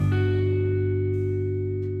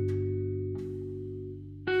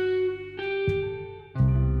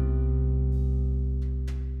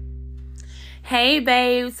Hey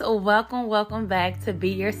babes, welcome back to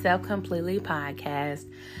Be Yourself Completely podcast.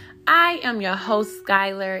 I am your host,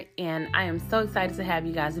 Skylar, and I am so excited to have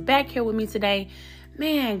you guys back here with me today.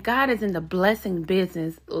 Man, God is in the blessing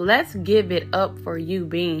business. Let's give it up for you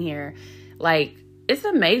being here. It's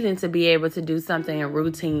amazing to be able to do something in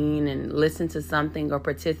routine and listen to something or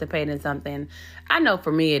participate in something. I know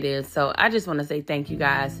for me it is. So I just want to say thank you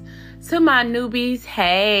guys. To my newbies,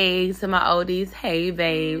 hey. To my oldies, hey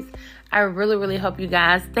babes. I really hope you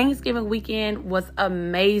guys' Thanksgiving weekend was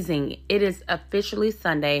amazing. It is officially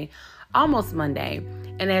Sunday, almost Monday.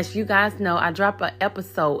 And as you guys know, I drop an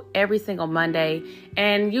episode every single Monday.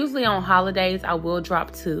 And usually on holidays, I will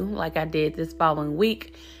drop two like I did this following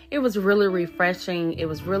week. It was really refreshing. It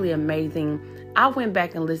was really amazing. I went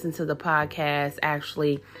back and listened to the podcast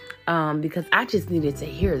actually because I just needed to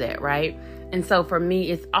hear that, right? And so for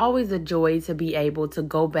me, it's always a joy to be able to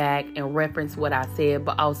go back and reference what I said,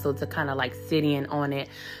 but also to kind of sit in on it.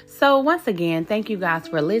 So once again, thank you guys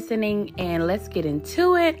for listening and let's get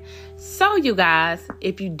into it. So you guys,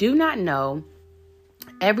 if you do not know,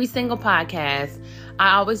 every single podcast,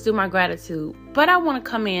 I always do my gratitude, but I want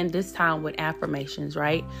to come in this time with affirmations,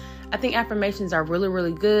 right? I think affirmations are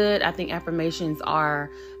really good. I think affirmations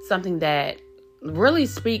are something that really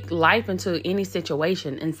speak life into any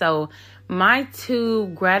situation. And so my two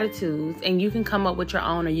gratitudes, and you can come up with your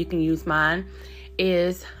own or you can use mine,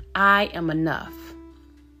 is I am enough.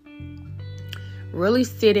 Really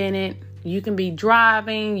sit in it. You can be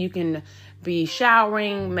driving, you can be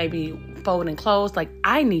showering, maybe folding clothes like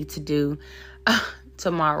I need to do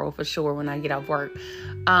tomorrow for sure when I get off work.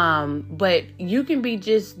 But you can be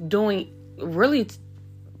just doing really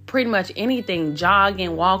pretty much anything,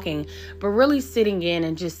 jogging, walking, but really sitting in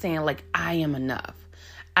and just saying I am enough.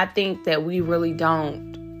 I think that we really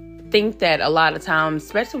don't think that a lot of times,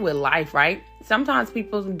 especially with life, right? Sometimes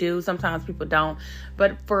people do, sometimes people don't.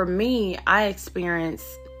 But for me, I experience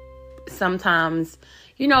sometimes,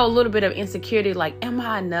 a little bit of insecurity, am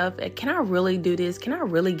I enough? Can I really do this? Can I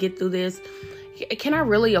really get through this? Can I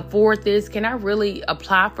really afford this? Can I really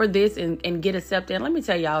apply for this and get accepted? And let me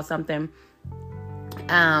tell y'all something.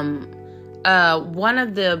 One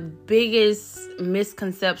of the biggest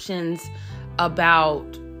misconceptions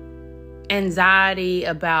about anxiety,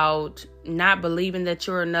 about not believing that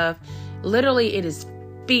you're enough, literally it is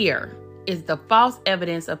fear is the false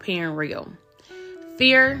evidence appearing real.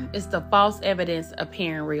 Fear is the false evidence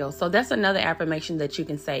appearing real. So that's another affirmation that you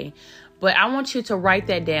can say. But I want you to write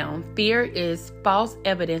that down. Fear is false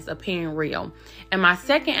evidence appearing real. And my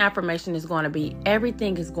second affirmation is going to be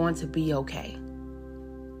everything is going to be okay.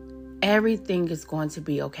 Everything is going to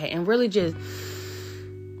be okay. And really just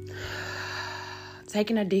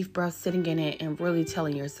taking a deep breath, sitting in it, and really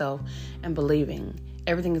telling yourself and believing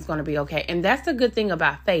everything is going to be okay. And that's the good thing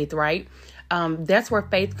about faith, right? That's where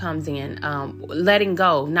faith comes in. Letting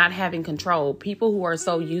go, not having control. People who are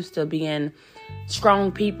so used to being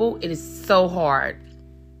strong people, it is so hard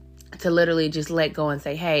to literally just let go and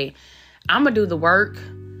say, hey, I'm going to do the work.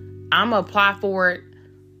 I'm going to apply for it.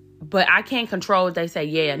 But I can't control if they say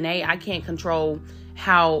yeah or nay. I can't control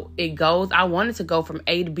how it goes. I want it to go from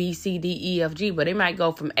A to B, C, D, E, F, G, but it might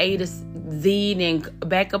go from A to Z, then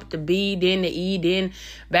back up to B, then to E, then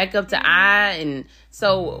back up to I. And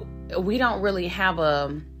so we don't really have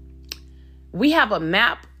we have a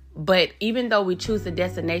map, but even though we choose the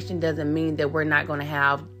destination doesn't mean that we're not going to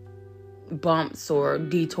have bumps or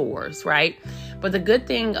detours, right? But the good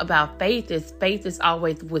thing about faith is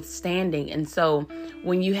always withstanding. And so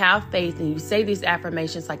when you have faith and you say these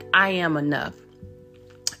affirmations I am enough,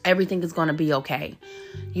 everything is going to be okay.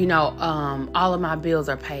 All of my bills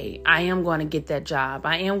are paid. I am going to get that job.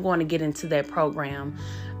 I am going to get into that program.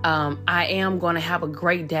 I am going to have a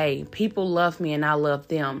great day. People love me and I love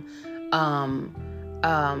them.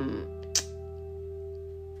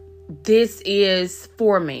 This is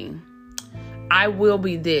for me. I will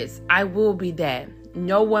be this. I will be that.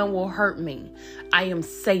 No one will hurt me. I am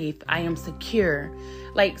safe. I am secure.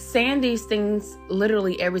 Saying these things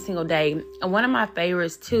literally every single day. And one of my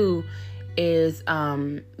favorites too is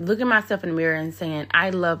looking myself in the mirror and saying,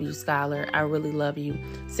 I love you, Skylar. I really love you.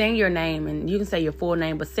 Saying your name, and you can say your full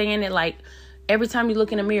name, but saying it every time you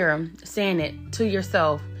look in the mirror, saying it to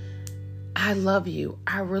yourself, I love you.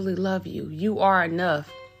 I really love you. You are enough.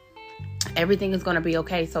 Everything is going to be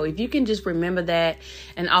okay. So if you can just remember that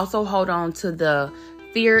and also hold on to the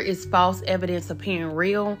fear is false evidence appearing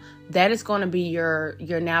real, that is going to be your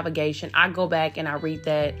navigation. I go back and I read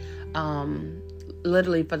that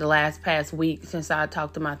literally for the past week since I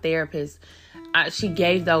talked to my therapist. She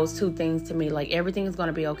gave those two things to me, everything is going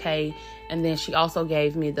to be okay. And then she also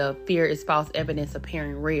gave me the fear is false evidence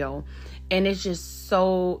appearing real. And it's just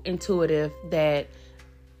so intuitive that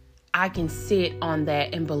I can sit on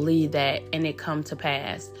that and believe that and it come to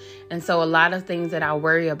pass. And so a lot of things that I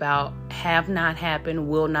worry about have not happened,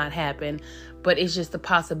 will not happen, but it's just a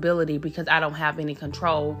possibility because I don't have any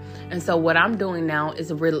control. And so what I'm doing now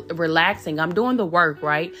is relaxing. I'm doing the work,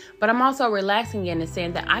 right? But I'm also relaxing in and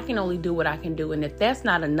saying that I can only do what I can do. And if that's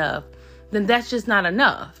not enough, then that's just not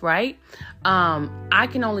enough, right? I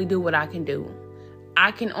can only do what I can do.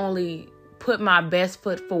 I can only put my best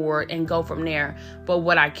foot forward and go from there. But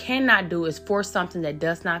what I cannot do is force something that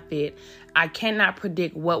does not fit. I cannot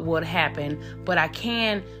predict what would happen, but I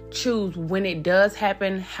can choose when it does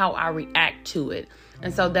happen, how I react to it.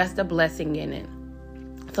 And so that's the blessing in it.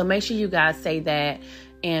 So make sure you guys say that,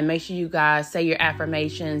 and make sure you guys say your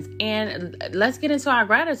affirmations, and let's get into our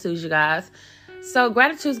gratitudes, you guys. So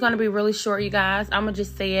gratitude is going to be really short, you guys. I'm going to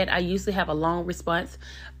just say it. I usually have a long response,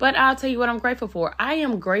 but I'll tell you what I'm grateful for. I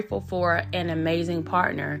am grateful for an amazing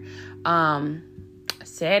partner.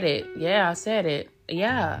 Said it. Yeah, I said it.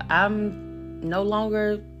 Yeah, I'm no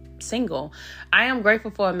longer single. I am grateful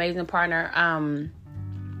for an amazing partner.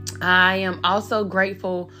 I am also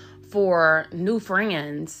grateful for new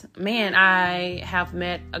friends. Man, I have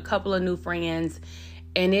met a couple of new friends,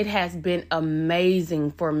 and it has been amazing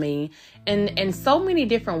for me in so many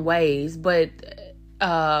different ways, but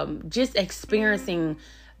just experiencing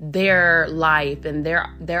their life, and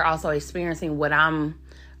they're also experiencing what I'm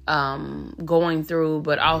going through,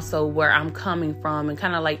 but also where I'm coming from, and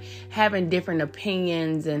kind of like having different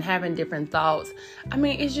opinions and having different thoughts. I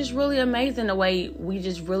mean, it's just really amazing the way we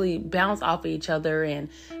just really bounce off of each other, and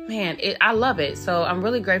man, I love it. So I'm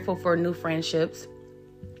really grateful for new friendships.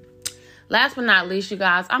 Last but not least, you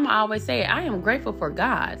guys, I'm always say it, I am grateful for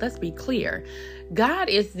God. Let's be clear. God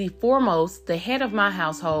is the foremost, the head of my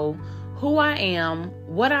household, who I am,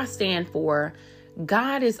 what I stand for.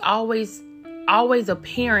 God is always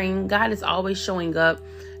appearing. God is always showing up.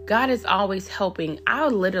 God is always helping. I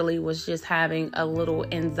literally was just having a little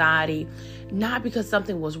anxiety, not because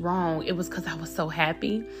something was wrong. It was because I was so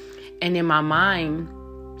happy. And in my mind,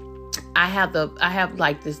 I have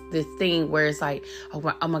like this thing where it's like,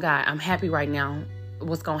 oh my God, I'm happy right now.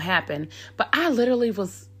 What's going to happen? But I literally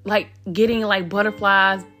was like getting like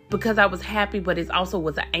butterflies because I was happy, but it also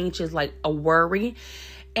was an anxious, like a worry.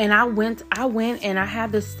 And I went and I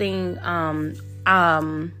had this thing called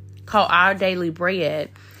Our Daily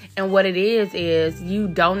Bread. And what it is you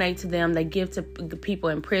donate to them. They give to the people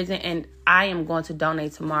in prison. And I am going to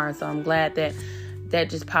donate tomorrow. So I'm glad that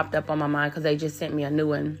just popped up on my mind because they just sent me a new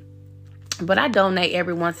one. But I donate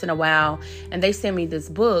every once in a while, and they send me this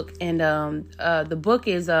book, and the book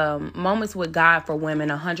is Moments with God for Women,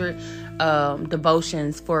 100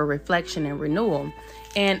 devotions for reflection and renewal.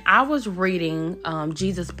 And I was reading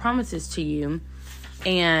Jesus Promises to You,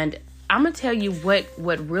 and I'm gonna tell you what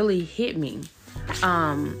really hit me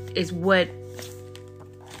is what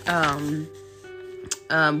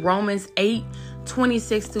Romans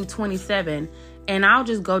 8:26-27, and I'll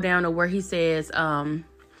just go down to where he says,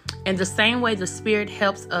 in the same way the Spirit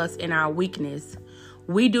helps us in our weakness.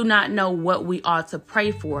 We do not know what we ought to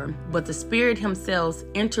pray for, but the Spirit himself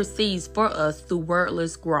intercedes for us through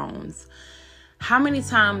wordless groans. How many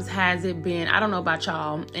times has it been, I don't know about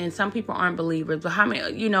y'all, and some people aren't believers, but how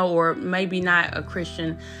many, or maybe not a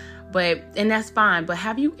Christian, and that's fine, but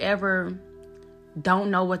have you ever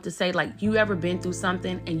don't know what to say? Like, you ever been through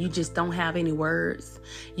something and you just don't have any words?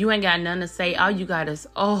 You ain't got nothing to say. All you got is,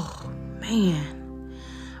 oh man.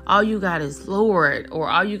 All you got is Lord, or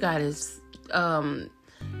all you got is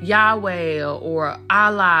Yahweh or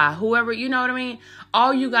Allah, whoever, you know what I mean?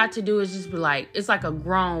 All you got to do is just be like, it's like a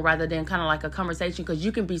groan rather than kind of like a conversation, because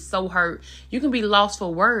you can be so hurt. You can be lost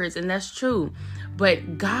for words, and that's true.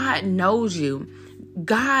 But God knows you.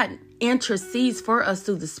 God intercedes for us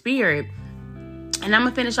through the Spirit. And I'm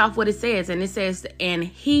going to finish off what it says. And it says, and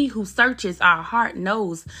he who searches our heart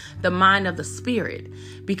knows the mind of the Spirit,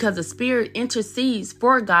 because the Spirit intercedes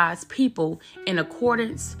for God's people in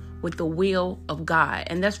accordance with the will of God.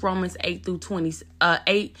 And that's Romans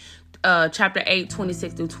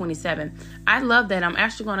 8:26-27. I love that. I'm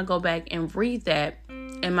actually going to go back and read that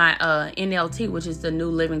in my NLT, which is the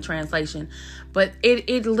New Living Translation. But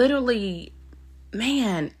it literally,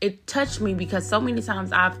 man, it touched me, because so many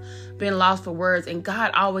times I've been lost for words, and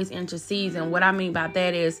God always intercedes. And what I mean by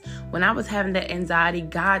that is, when I was having that anxiety,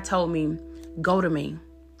 God told me, go to me,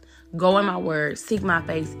 go in my word, seek my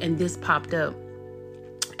face. And this popped up.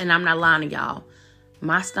 And I'm not lying to y'all.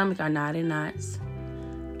 My stomach are not in knots.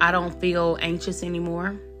 I don't feel anxious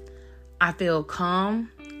anymore. I feel calm.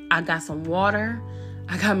 I got some water.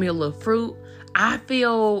 I got me a little fruit. I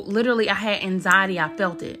feel, literally, I had anxiety. I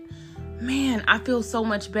felt it. man, I feel so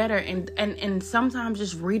much better. And sometimes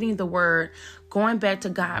just reading the word, going back to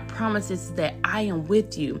God promises that I am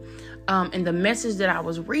with you. And the message that I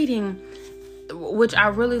was reading, which I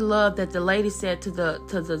really love, that the lady said to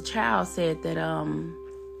the child, said that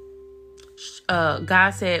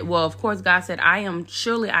God said, well, of course God said, I am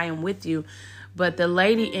with you. But the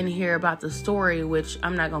lady in here about the story, which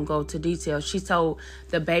I'm not going to go to detail, she told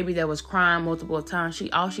the baby that was crying multiple times,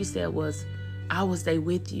 all she said was, I will stay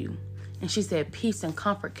with you. And she said, peace and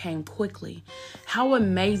comfort came quickly. How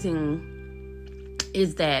amazing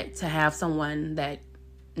is that, to have someone that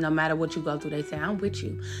no matter what you go through, they say, I'm with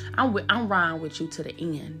you. I'm riding with you to the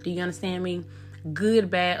end. Do you understand me? Good,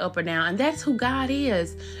 bad, up or down. And that's who God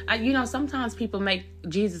is. Sometimes people make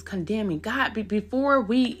Jesus condemning. God, before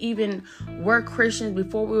we even were Christians,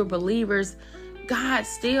 before we were believers, God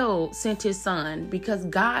still sent his son, because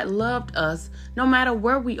God loved us no matter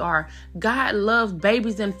where we are. God loves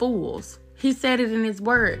babies and fools. He said it in his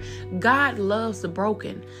word. God loves the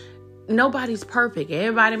broken. Nobody's perfect.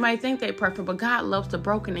 Everybody might think they're perfect, but God loves the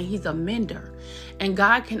broken, and he's a mender. And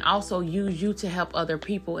God can also use you to help other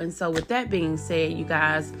people. And so with that being said, you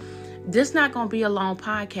guys, this is not going to be a long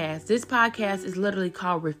podcast. This podcast is literally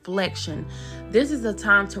called Reflection. This is a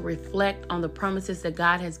time to reflect on the promises that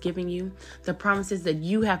God has given you, the promises that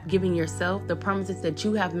you have given yourself, the promises that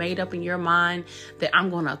you have made up in your mind that I'm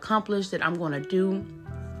going to accomplish, that I'm going to do.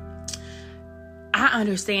 I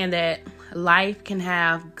understand that life can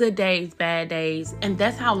have good days, bad days, and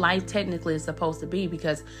that's how life technically is supposed to be,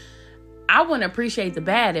 because I wouldn't appreciate the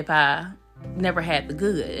bad if I never had the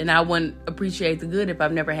good, and I wouldn't appreciate the good if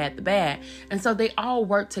I've never had the bad. And so they all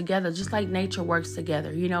work together, just like nature works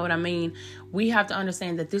together. You know what I mean? We have to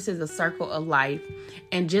understand that this is a circle of life,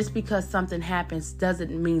 and just because something happens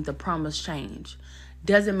doesn't mean the promise change.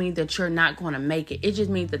 Doesn't mean that you're not going to make it. It just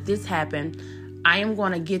means that this happened. I am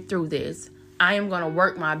going to get through this. I am going to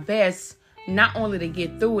work my best, not only to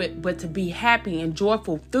get through it, but to be happy and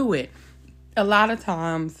joyful through it. A lot of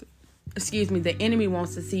times, the enemy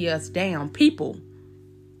wants to see us down. People,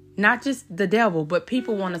 not just the devil, but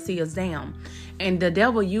people want to see us down. And the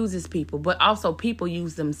devil uses people, but also people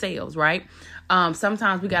use themselves, right?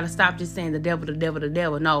 Sometimes we got to stop just saying the devil, the devil, the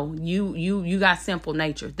devil. No, you got sinful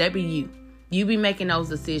nature. That be you. You be making those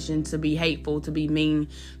decisions to be hateful, to be mean,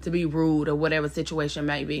 to be rude, or whatever situation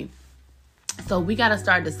may be. So we got to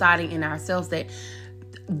start deciding in ourselves that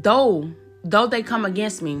though they come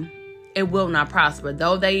against me, it will not prosper.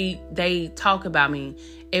 Though they talk about me,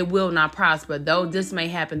 it will not prosper. Though this may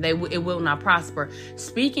happen, it will not prosper.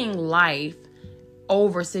 Speaking life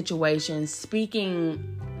over situations,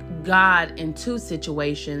 speaking God into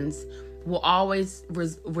situations will always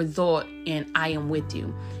result in I am with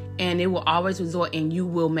you. And it will always result in you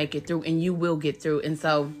will make it through, and you will get through. And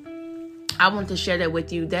so I want to share that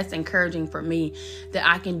with you. That's encouraging for me that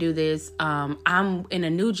I can do this. I'm in a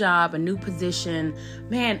new job, a new position,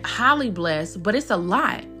 man, highly blessed, but it's a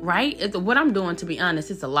lot, right? What I'm doing, to be honest,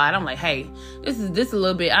 it's a lot. I'm like, hey, this is a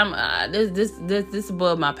little bit, this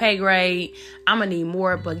above my pay grade. I'm gonna need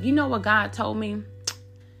more. But you know what God told me?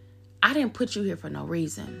 I didn't put you here for no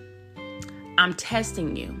reason. I'm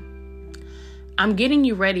testing you. I'm getting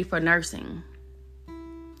you ready for nursing.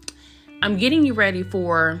 I'm getting you ready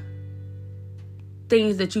for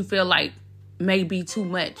things that you feel like may be too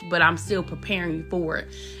much, but I'm still preparing you for it.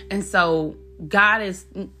 And so God is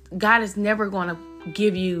never going to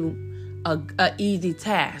give you a easy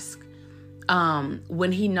task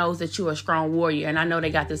when he knows that you're a strong warrior. And I know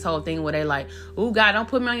they got this whole thing where they like, oh God, don't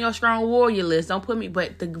put me on your strong warrior list. Don't put me.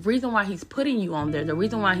 But the reason why he's putting you on there, the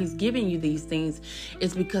reason why he's giving you these things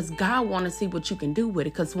is because God wants to see what you can do with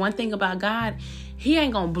it. Because one thing about God, he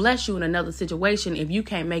ain't going to bless you in another situation if you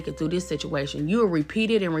can't make it through this situation. You'll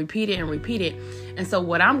repeat it and repeat it and repeat it. And so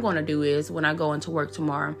what I'm going to do is when I go into work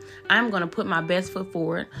tomorrow, I'm going to put my best foot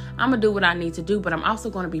forward. I'm going to do what I need to do, but I'm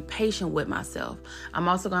also going to be patient with myself. I'm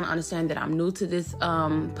also going to understand that I'm new to this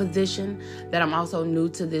position, that I'm also new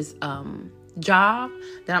to this job,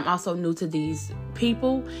 that I'm also new to these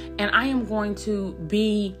people. And I am going to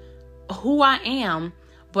be who I am,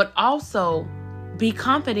 but also be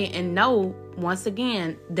confident and know, once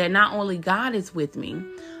again, that not only God is with me,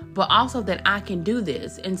 but also that I can do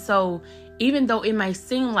this. And so even though it may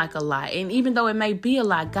seem like a lot, and even though it may be a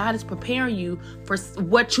lot, God is preparing you for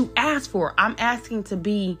what you asked for. I'm asking to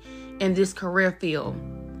be in this career field.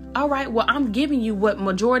 All right, well, I'm giving you what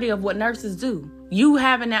majority of what nurses do. You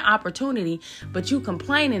having that opportunity, but you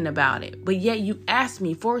complaining about it. But yet you asked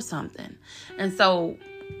me for something. And so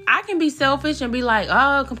I can be selfish and be like,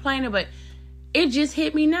 oh, complaining, but it just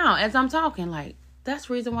hit me now as I'm talking. Like, that's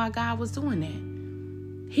the reason why God was doing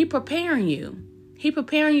that. He preparing you. He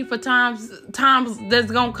preparing you for times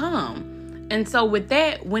that's going to come. And so with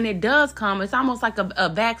that, when it does come, it's almost like a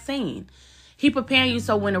vaccine. He preparing you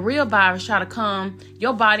so when the real virus try to come,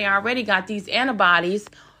 your body already got these antibodies,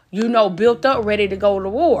 built up, ready to go to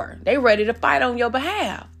war. They ready to fight on your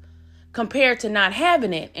behalf compared to not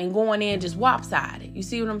having it and going in just lopsided. You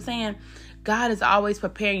see what I'm saying? God is always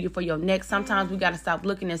preparing you for your next. Sometimes we got to stop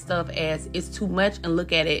looking at stuff as it's too much and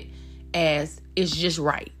look at it as it's just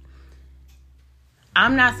right.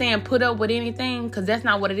 I'm not saying put up with anything because that's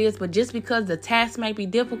not what it is. But just because the task may be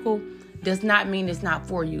difficult does not mean it's not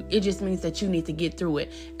for you. It just means that you need to get through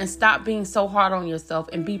it and stop being so hard on yourself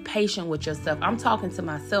and be patient with yourself. I'm talking to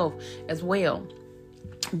myself as well.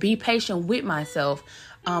 Be patient with myself,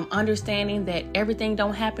 understanding that everything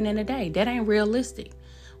don't happen in a day. That ain't realistic.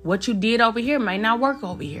 What you did over here may not work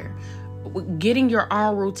over here. Getting your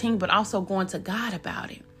own routine, but also going to God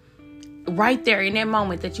about it. Right there in that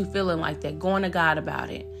moment that you feeling like that, going to God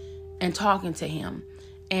about it and talking to him.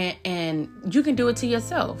 And you can do it to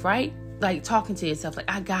yourself, right? Like talking to yourself, like,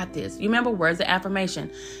 I got this. You remember words of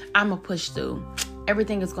affirmation. I'm going to push through.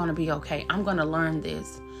 Everything is going to be okay. I'm going to learn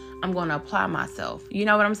this. I'm going to apply myself. You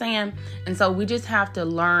know what I'm saying? And so we just have to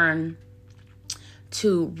learn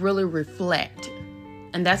to really reflect.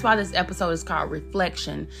 And that's why this episode is called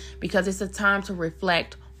Reflection, because it's a time to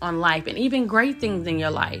reflect on life and even great things in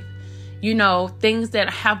your life. Things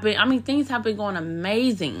that have been, things have been going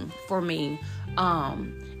amazing for me.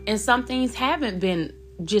 And some things haven't been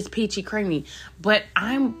just peachy creamy, but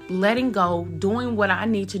I'm letting go, doing what I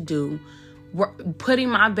need to do, putting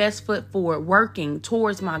my best foot forward, working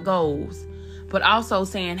towards my goals, but also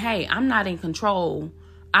saying, hey, I'm not in control.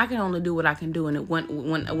 I can only do what I can do. And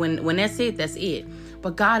when that's it, that's it.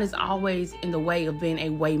 But God is always in the way of being a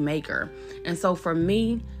way maker. And so for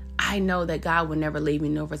me, I know that God will never leave me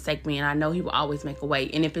nor forsake me. And I know he will always make a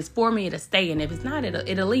way. And if it's for me, it'll stay. And if it's not,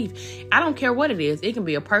 it'll leave. I don't care what it is. It can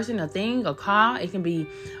be a person, a thing, a car. It can be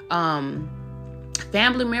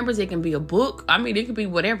family members. It can be a book. It could be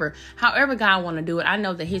whatever. However God want to do it, I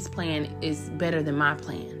know that his plan is better than my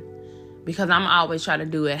plan. Because I'm always trying to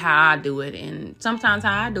do it how I do it. And sometimes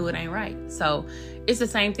how I do it ain't right. So it's the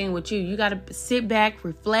same thing with you. You got to sit back,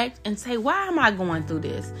 reflect, and say, why am I going through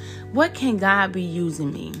this? What can God be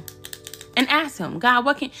using me? And ask him, God,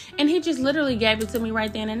 what can... And he just literally gave it to me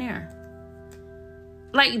right then and there.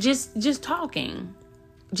 Like, just talking.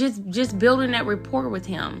 Just building that rapport with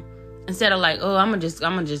him. Instead of like, oh, I'm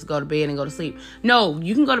gonna just go to bed and go to sleep. No,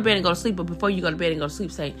 you can go to bed and go to sleep, but before you go to bed and go to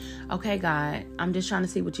sleep, say, okay, God, I'm just trying to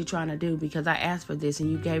see what you're trying to do because I asked for this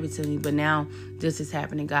and you gave it to me, but now this is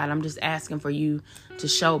happening, God. I'm just asking for you to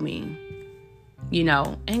show me,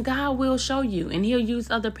 and God will show you and he'll use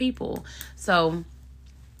other people. So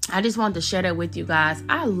I just wanted to share that with you guys.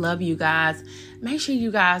 I love you guys. Make sure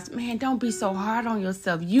you guys, don't be so hard on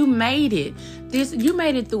yourself. You made it. You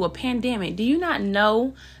made it through a pandemic. Do you not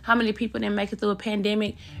know how many people didn't make it through a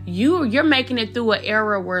pandemic? You're making it through an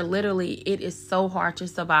era where literally it is so hard to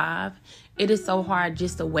survive. It is so hard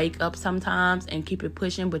just to wake up sometimes and keep it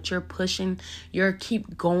pushing, but you're pushing, you're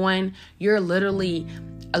keep going. You're literally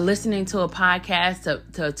listening to a podcast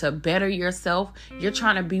to better yourself. You're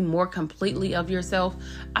trying to be more completely of yourself.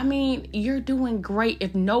 You're doing great.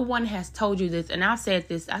 If no one has told you this, and I said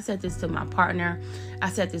this to my partner, I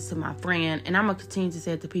said this to my friend, and I'm going to continue to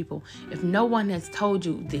say it to people. If no one has told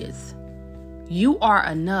you this, you are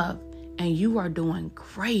enough and you are doing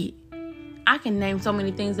great. I can name so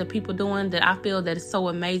many things that people doing that I feel that is so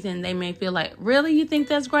amazing. They may feel like, really? You think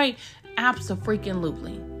that's great?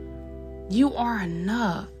 Abso-freaking-lutely. You are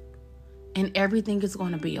enough and everything is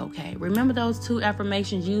going to be okay. Remember those 2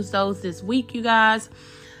 affirmations. Use those this week, you guys.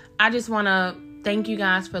 I just want to thank you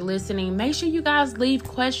guys for listening. Make sure you guys leave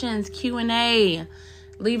questions, Q&A.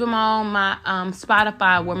 Leave them on my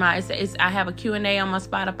Spotify where I have a Q&A on my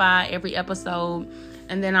Spotify every episode.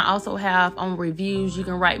 And then I also have on reviews. You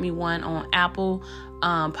can write me one on Apple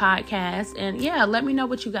Podcasts. And yeah, let me know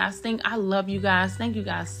what you guys think. I love you guys. Thank you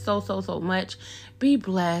guys so much. Be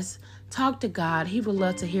blessed. Talk to God. He would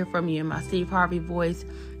love to hear from you in my Steve Harvey voice.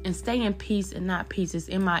 And stay in peace and not pieces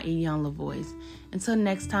in my E. Youngler voice. Until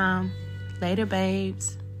next time, later,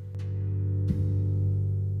 babes.